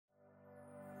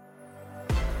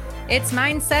It's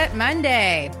Mindset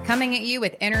Monday, coming at you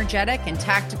with energetic and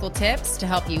tactical tips to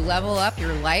help you level up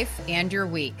your life and your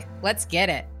week. Let's get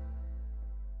it.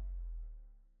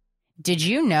 Did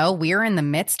you know we are in the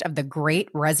midst of the Great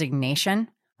Resignation?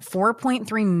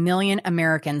 4.3 million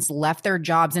Americans left their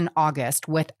jobs in August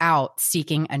without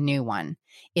seeking a new one.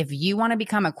 If you want to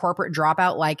become a corporate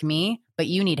dropout like me, but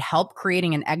you need help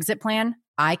creating an exit plan,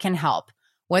 I can help.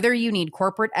 Whether you need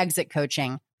corporate exit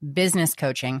coaching, business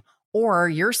coaching, or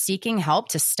you're seeking help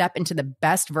to step into the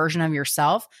best version of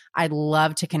yourself, I'd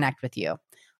love to connect with you.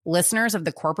 Listeners of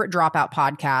the Corporate Dropout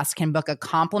podcast can book a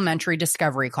complimentary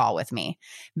discovery call with me.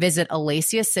 Visit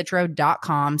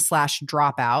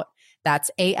alesiacitro.com/dropout.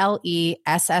 That's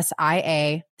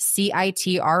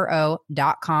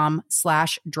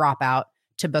ALESSIACITRO.com/dropout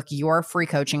to book your free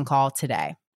coaching call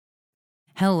today.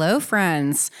 Hello,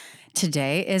 friends.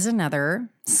 Today is another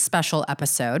special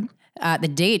episode. The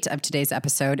date of today's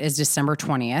episode is December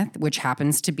 20th, which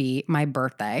happens to be my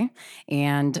birthday.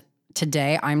 And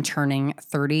today I'm turning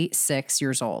 36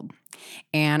 years old.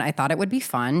 And I thought it would be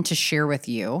fun to share with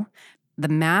you the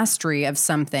mastery of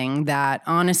something that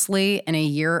honestly, in a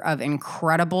year of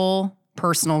incredible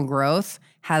personal growth,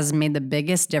 has made the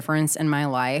biggest difference in my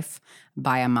life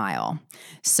by a mile.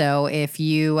 So if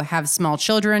you have small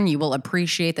children, you will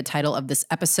appreciate the title of this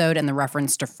episode and the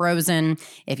reference to Frozen.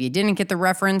 If you didn't get the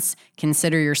reference,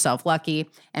 consider yourself lucky.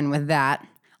 And with that,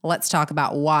 let's talk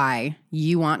about why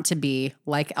you want to be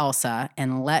like Elsa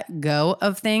and let go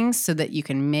of things so that you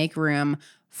can make room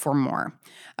for more.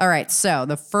 All right, so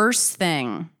the first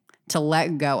thing to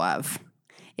let go of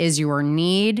is your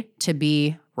need to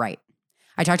be right.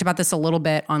 I talked about this a little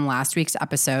bit on last week's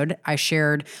episode. I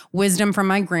shared wisdom from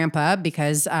my grandpa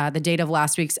because the date of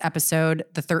last week's episode,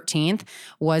 the 13th,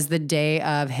 was the day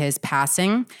of his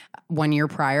passing 1 year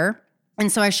prior. And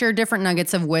so I shared different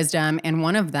nuggets of wisdom, and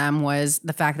one of them was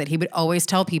the fact that he would always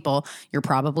tell people, you're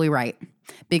probably right,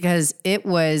 because it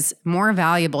was more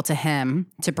valuable to him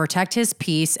to protect his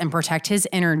peace and protect his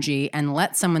energy and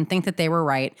let someone think that they were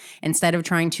right instead of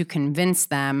trying to convince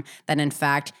them that, in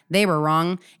fact, they were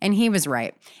wrong and he was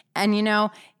right. And, you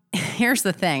know, here's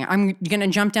the thing. I'm going to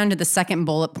jump down to the second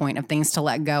bullet point of things to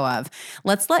let go of.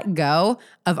 Let's let go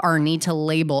of our need to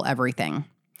label everything.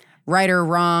 Right or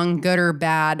wrong, good or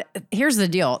bad. Here's the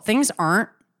deal. Things aren't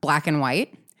black and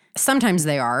white. Sometimes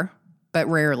they are, but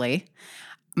rarely.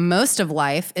 Most of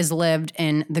life is lived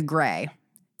in the gray.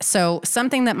 So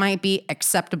something that might be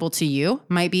acceptable to you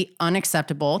might be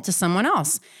unacceptable to someone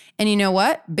else. And you know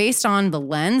what? Based on the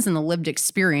lens and the lived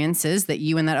experiences that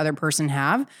you and that other person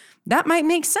have, that might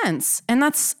make sense, and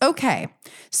that's okay.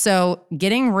 So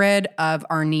getting rid of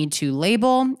our need to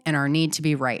label and our need to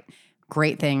be right.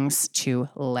 Great things to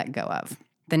let go of.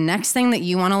 The next thing that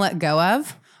you want to let go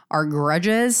of are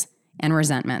grudges and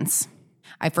resentments.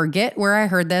 I forget where I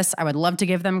heard this. I would love to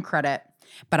give them credit,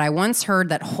 but I once heard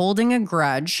that holding a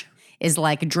grudge is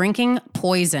like drinking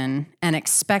poison and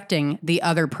expecting the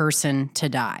other person to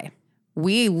die.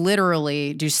 We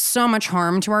literally do so much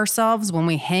harm to ourselves when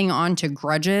we hang on to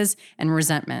grudges and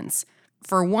resentments.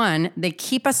 For one, they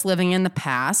keep us living in the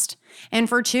past. And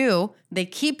for two, they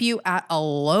keep you at a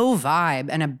low vibe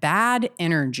and a bad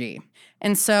energy.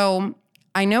 And so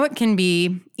I know it can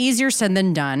be easier said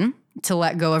than done to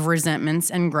let go of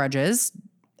resentments and grudges,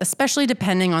 especially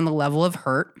depending on the level of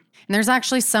hurt. And there's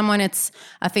actually someone, it's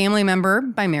a family member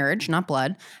by marriage, not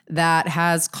blood, that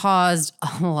has caused a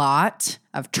lot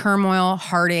of turmoil,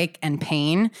 heartache, and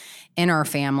pain in our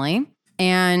family.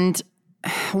 And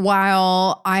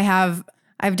while I've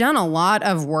done a lot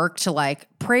of work to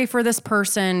pray for this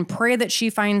person, pray that she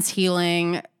finds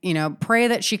healing, pray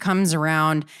that she comes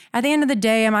around. At the end of the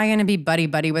day, am I going to be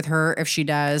buddy-buddy with her if she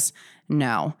does?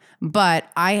 No. But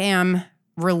I am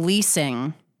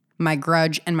releasing my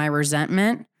grudge and my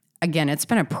resentment. Again, it's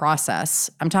been a process.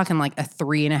 I'm talking like a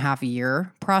 3.5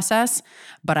 year process,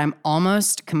 but I'm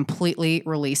almost completely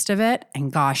released of it.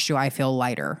 And gosh, do I feel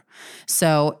lighter.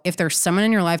 So if there's someone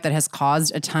in your life that has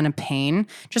caused a ton of pain,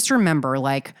 just remember,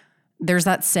 there's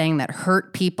that saying that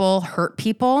hurt people hurt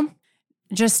people.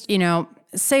 Just,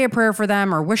 say a prayer for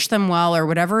them or wish them well or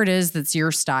whatever it is that's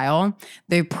your style.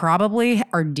 They probably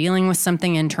are dealing with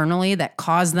something internally that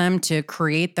caused them to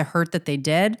create the hurt that they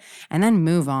did, and then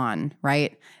move on,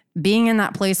 right? Being in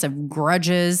that place of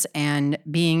grudges and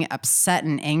being upset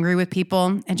and angry with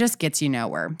people, it just gets you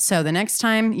nowhere. So the next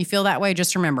time you feel that way,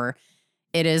 just remember,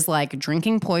 it is like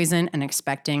drinking poison and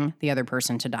expecting the other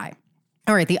person to die.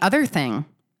 All right, the other thing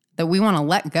that we want to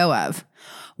let go of,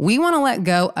 we want to let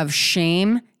go of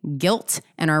shame, guilt,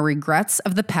 and our regrets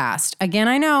of the past. Again,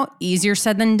 I know, easier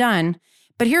said than done,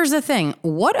 but here's the thing.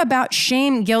 What about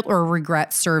shame, guilt, or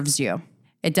regret serves you?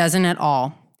 It doesn't at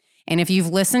all. And if you've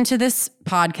listened to this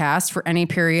podcast for any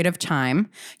period of time,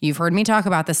 you've heard me talk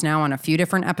about this now on a few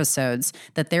different episodes,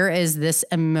 that there is this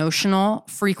emotional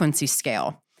frequency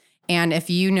scale. And if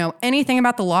you know anything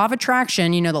about the law of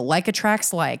attraction, you know that like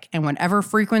attracts like, and whatever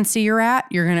frequency you're at,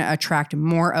 you're going to attract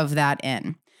more of that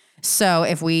in. So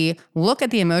if we look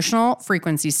at the emotional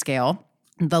frequency scale,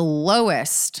 the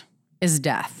lowest is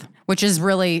death, which is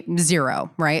really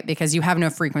 0, right? Because you have no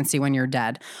frequency when you're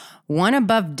dead. One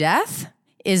above death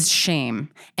is shame,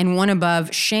 and one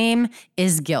above shame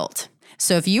is guilt.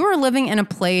 So if you are living in a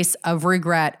place of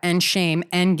regret and shame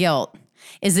and guilt,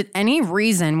 is it any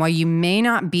reason why you may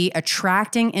not be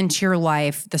attracting into your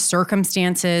life the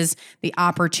circumstances, the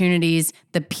opportunities,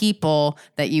 the people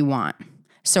that you want?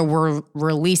 So we're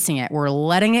releasing it. We're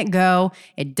letting it go.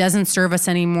 It doesn't serve us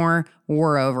anymore.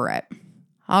 We're over it.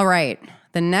 All right.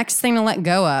 The next thing to let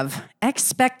go of,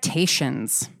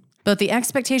 expectations. Both the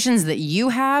expectations that you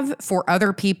have for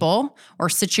other people or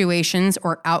situations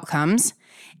or outcomes,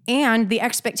 and the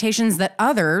expectations that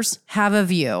others have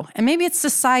of you. And maybe it's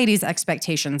society's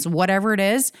expectations. Whatever it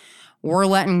is, we're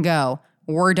letting go.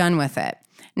 We're done with it.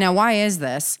 Now, why is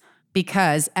this?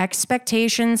 Because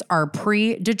expectations are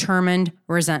predetermined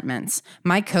resentments.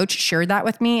 My coach shared that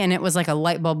with me, and it was like a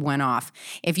light bulb went off.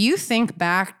 If you think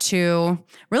back to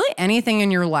really anything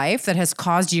in your life that has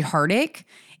caused you heartache,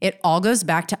 it all goes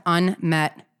back to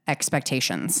unmet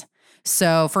expectations.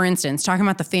 So, for instance, talking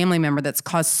about the family member that's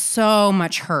caused so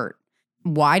much hurt.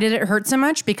 Why did it hurt so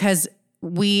much? Because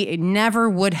we never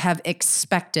would have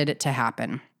expected it to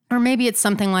happen. Or maybe it's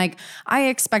something like, I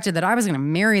expected that I was going to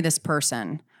marry this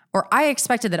person. Or I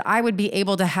expected that I would be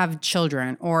able to have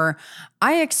children. Or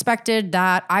I expected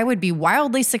that I would be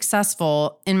wildly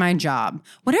successful in my job.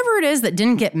 Whatever it is that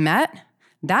didn't get met,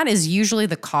 that is usually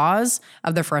the cause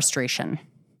of the frustration,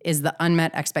 is the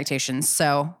unmet expectations.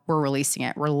 So we're releasing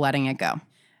it. We're letting it go.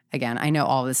 Again, I know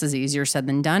all of this is easier said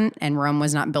than done, and Rome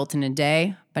was not built in a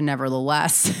day, but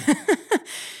nevertheless,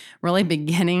 really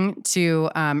beginning to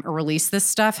release this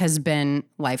stuff has been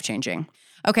life-changing.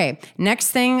 Okay, next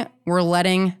thing we're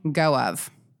letting go of.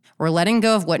 We're letting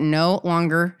go of what no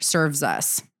longer serves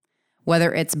us,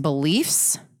 whether it's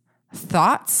beliefs,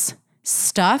 thoughts,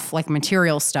 stuff like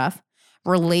material stuff,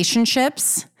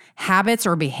 relationships, habits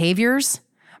or behaviors,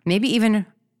 maybe even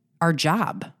our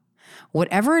job.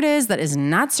 Whatever it is that is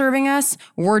not serving us,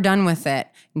 we're done with it.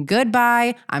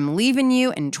 Goodbye. I'm leaving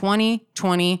you in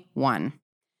 2021.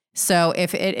 So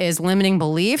if it is limiting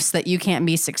beliefs that you can't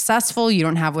be successful, you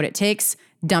don't have what it takes,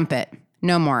 dump it.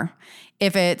 No more.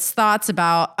 If it's thoughts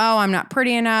about, oh, I'm not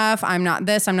pretty enough, I'm not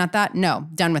this, I'm not that, no,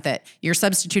 done with it. You're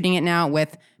substituting it now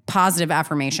with positive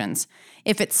affirmations.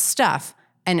 If it's stuff,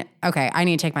 and okay, I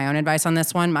need to take my own advice on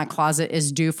this one. My closet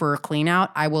is due for a clean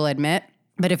out, I will admit.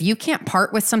 But if you can't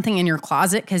part with something in your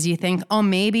closet because you think, oh,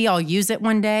 maybe I'll use it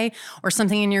one day, or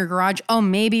something in your garage, oh,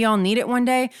 maybe I'll need it one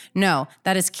day. No,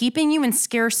 that is keeping you in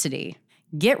scarcity.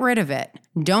 Get rid of it.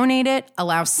 Donate it.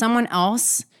 Allow someone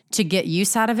else to get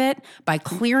use out of it. By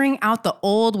clearing out the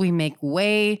old, we make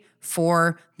way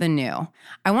for the new.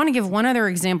 I want to give one other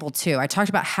example too. I talked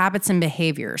about habits and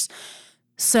behaviors.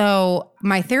 So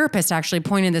my therapist actually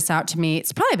pointed this out to me.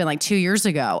 It's probably been like 2 years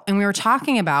ago. And we were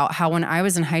talking about how when I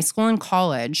was in high school and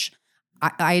college,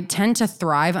 I tend to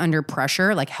thrive under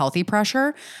pressure, like healthy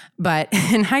pressure. But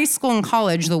in high school and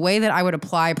college, the way that I would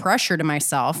apply pressure to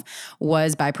myself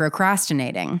was by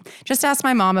procrastinating. Just ask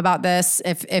my mom about this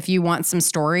if you want some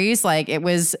stories. Like, it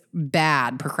was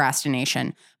bad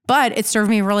procrastination. But it served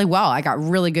me really well. I got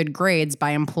really good grades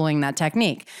by employing that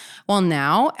technique. Well,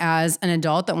 now as an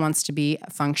adult that wants to be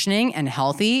functioning and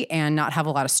healthy and not have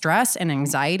a lot of stress and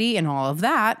anxiety and all of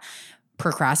that,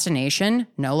 procrastination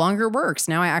no longer works.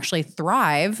 Now I actually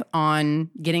thrive on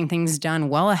getting things done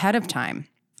well ahead of time.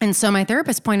 And so my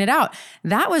therapist pointed out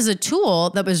that was a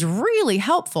tool that was really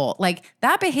helpful. Like,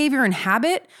 that behavior and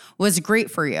habit was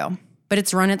great for you, but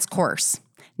it's run its course.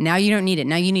 Now you don't need it.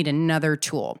 Now you need another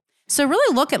tool. So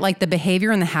really look at like the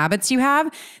behavior and the habits you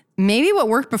have. Maybe what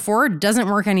worked before doesn't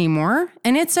work anymore,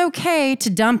 and it's okay to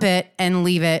dump it and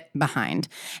leave it behind.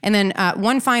 And then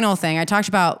one final thing, I talked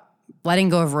about letting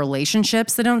go of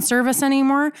relationships that don't serve us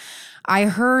anymore. I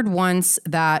heard once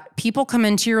that people come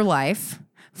into your life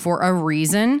for a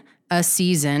reason, a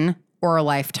season, or a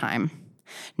lifetime.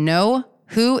 Know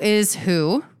who is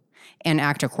who and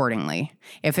act accordingly.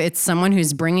 If it's someone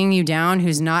who's bringing you down,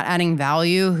 who's not adding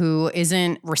value, who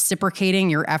isn't reciprocating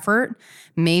your effort,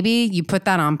 maybe you put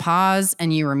that on pause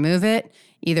and you remove it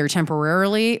either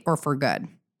temporarily or for good.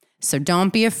 So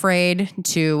don't be afraid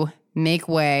to make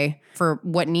way for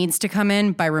what needs to come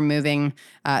in by removing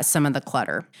some of the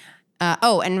clutter.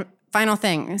 And final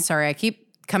thing, sorry, I keep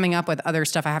coming up with other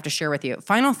stuff I have to share with you.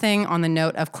 Final thing on the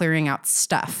note of clearing out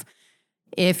stuff.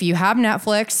 If you have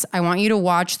Netflix, I want you to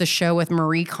watch the show with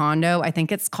Marie Kondo. I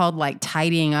think it's called like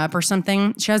Tidying Up or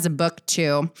something. She has a book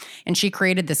too, and she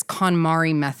created this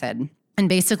KonMari method. And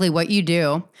basically what you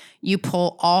do, you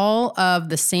pull all of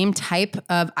the same type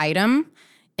of item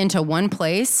into one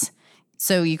place.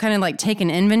 So you kind of like take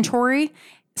an inventory,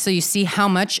 so you see how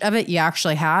much of it you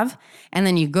actually have. And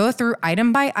then you go through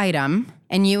item by item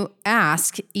and you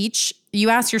ask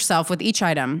yourself with each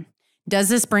item, does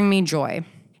this bring me joy?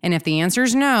 And if the answer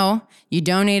is no, you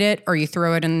donate it or you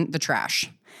throw it in the trash.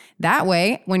 That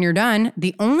way, when you're done,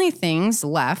 the only things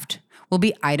left will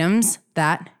be items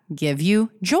that give you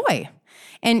joy.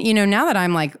 And, now that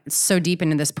I'm like so deep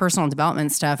into this personal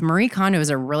development stuff, Marie Kondo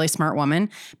is a really smart woman,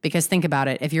 because think about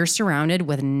it. If you're surrounded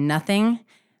with nothing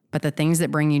but the things that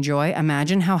bring you joy,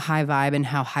 imagine how high vibe and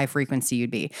how high frequency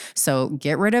you'd be. So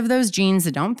get rid of those jeans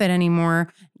that don't fit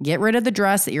anymore. Get rid of the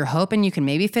dress that you're hoping you can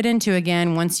maybe fit into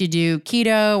again once you do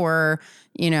keto or,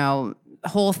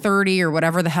 Whole30 or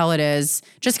whatever the hell it is.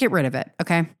 Just get rid of it,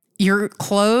 okay? Your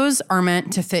clothes are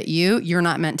meant to fit you. You're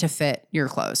not meant to fit your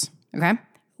clothes, okay?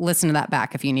 Listen to that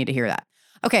back if you need to hear that.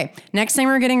 Okay, next thing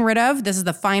we're getting rid of, this is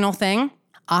the final thing,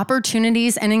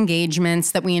 opportunities and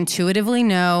engagements that we intuitively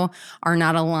know are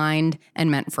not aligned and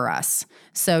meant for us.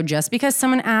 So just because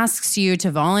someone asks you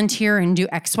to volunteer and do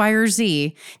X, Y, or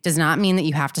Z does not mean that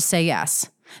you have to say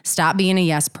yes. Stop being a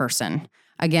yes person.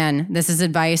 Again, this is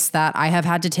advice that I have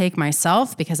had to take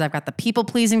myself because I've got the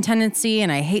people-pleasing tendency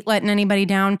and I hate letting anybody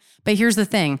down. But here's the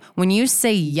thing. When you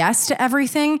say yes to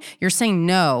everything, you're saying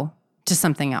no to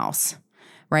something else,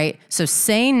 right? So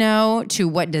say no to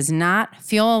what does not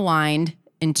feel aligned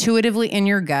intuitively in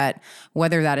your gut,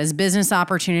 whether that is business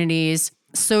opportunities,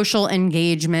 social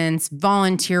engagements,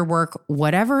 volunteer work,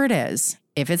 whatever it is.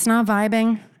 If it's not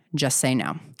vibing, just say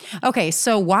no. Okay,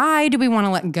 so why do we want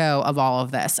to let go of all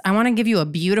of this? I want to give you a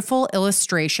beautiful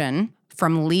illustration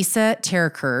from Lisa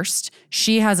TerKeurst.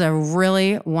 She has a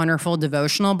really wonderful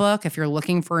devotional book. If you're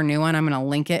looking for a new one, I'm going to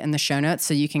link it in the show notes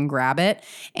so you can grab it.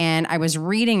 And I was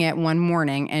reading it one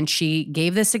morning, and she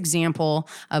gave this example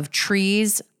of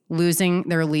trees losing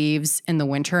their leaves in the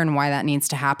winter and why that needs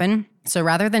to happen. So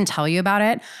rather than tell you about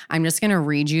it, I'm just going to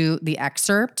read you the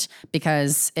excerpt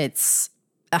because it's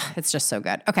just so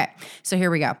good. Okay, so here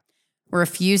we go.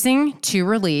 Refusing to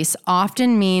release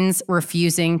often means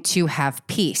refusing to have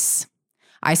peace.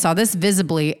 I saw this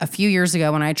visibly a few years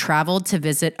ago when I traveled to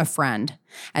visit a friend.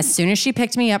 As soon as she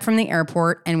picked me up from the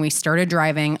airport and we started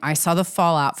driving, I saw the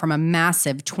fallout from a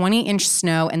massive 20-inch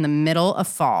snow in the middle of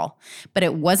fall. But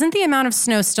it wasn't the amount of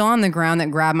snow still on the ground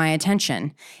that grabbed my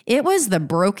attention. It was the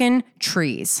broken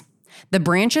trees. The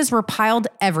branches were piled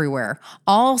everywhere,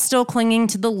 all still clinging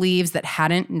to the leaves that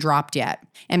hadn't dropped yet.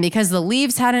 And because the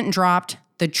leaves hadn't dropped,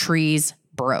 the trees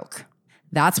broke.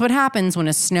 That's what happens when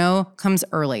a snow comes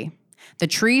early. The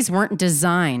trees weren't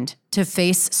designed to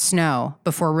face snow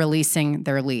before releasing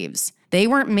their leaves. They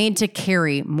weren't made to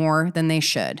carry more than they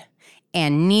should.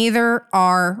 And neither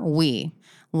are we.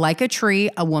 Like a tree,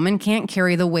 a woman can't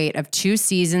carry the weight of 2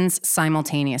 seasons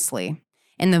simultaneously.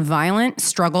 In the violent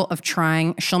struggle of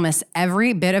trying, she'll miss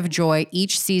every bit of joy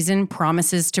each season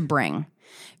promises to bring.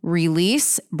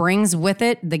 Release brings with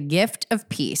it the gift of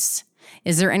peace.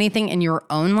 Is there anything in your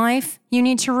own life you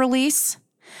need to release?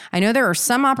 I know there are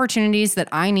some opportunities that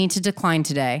I need to decline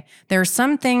today. There are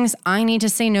some things I need to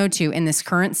say no to in this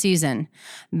current season.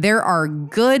 There are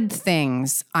good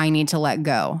things I need to let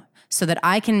go so that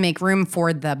I can make room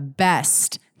for the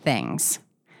best things.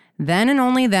 Then and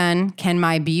only then can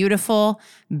my beautiful,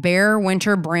 bare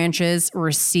winter branches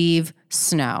receive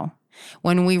snow.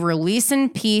 When we release in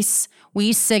peace,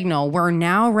 we signal we're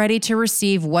now ready to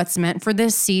receive what's meant for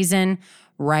this season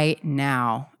right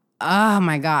now. Oh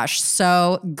my gosh,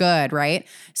 so good, right?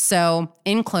 So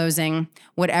in closing,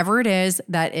 whatever it is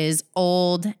that is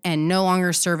old and no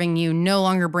longer serving you, no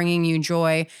longer bringing you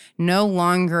joy, no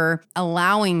longer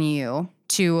allowing you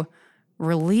to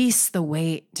release the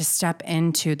weight to step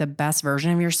into the best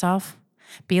version of yourself,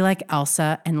 be like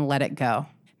Elsa and let it go.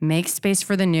 Make space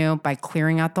for the new by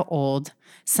clearing out the old.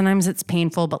 Sometimes it's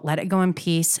painful, but let it go in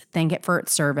peace. Thank it for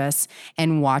its service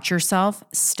and watch yourself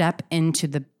step into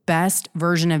the best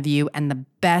version of you and the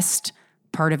best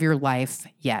part of your life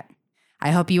yet.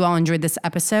 I hope you all enjoyed this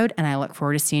episode, and I look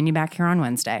forward to seeing you back here on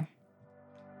Wednesday.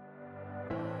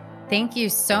 Thank you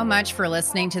so much for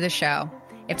listening to the show.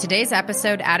 If today's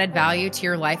episode added value to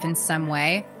your life in some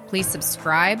way, please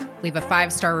subscribe, leave a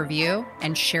 5-star review,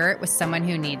 and share it with someone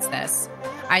who needs this.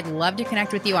 I'd love to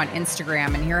connect with you on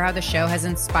Instagram and hear how the show has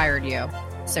inspired you.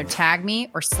 So tag me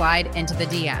or slide into the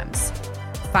DMs.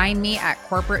 Find me at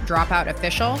Corporate Dropout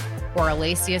Official or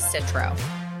Alacia Citro.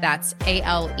 That's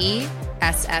ALESSIACITRO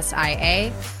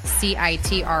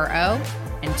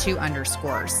and 2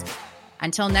 underscores.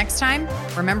 Until next time,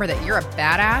 remember that you're a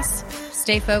badass.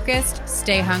 Stay focused,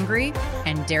 stay hungry,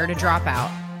 and dare to drop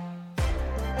out.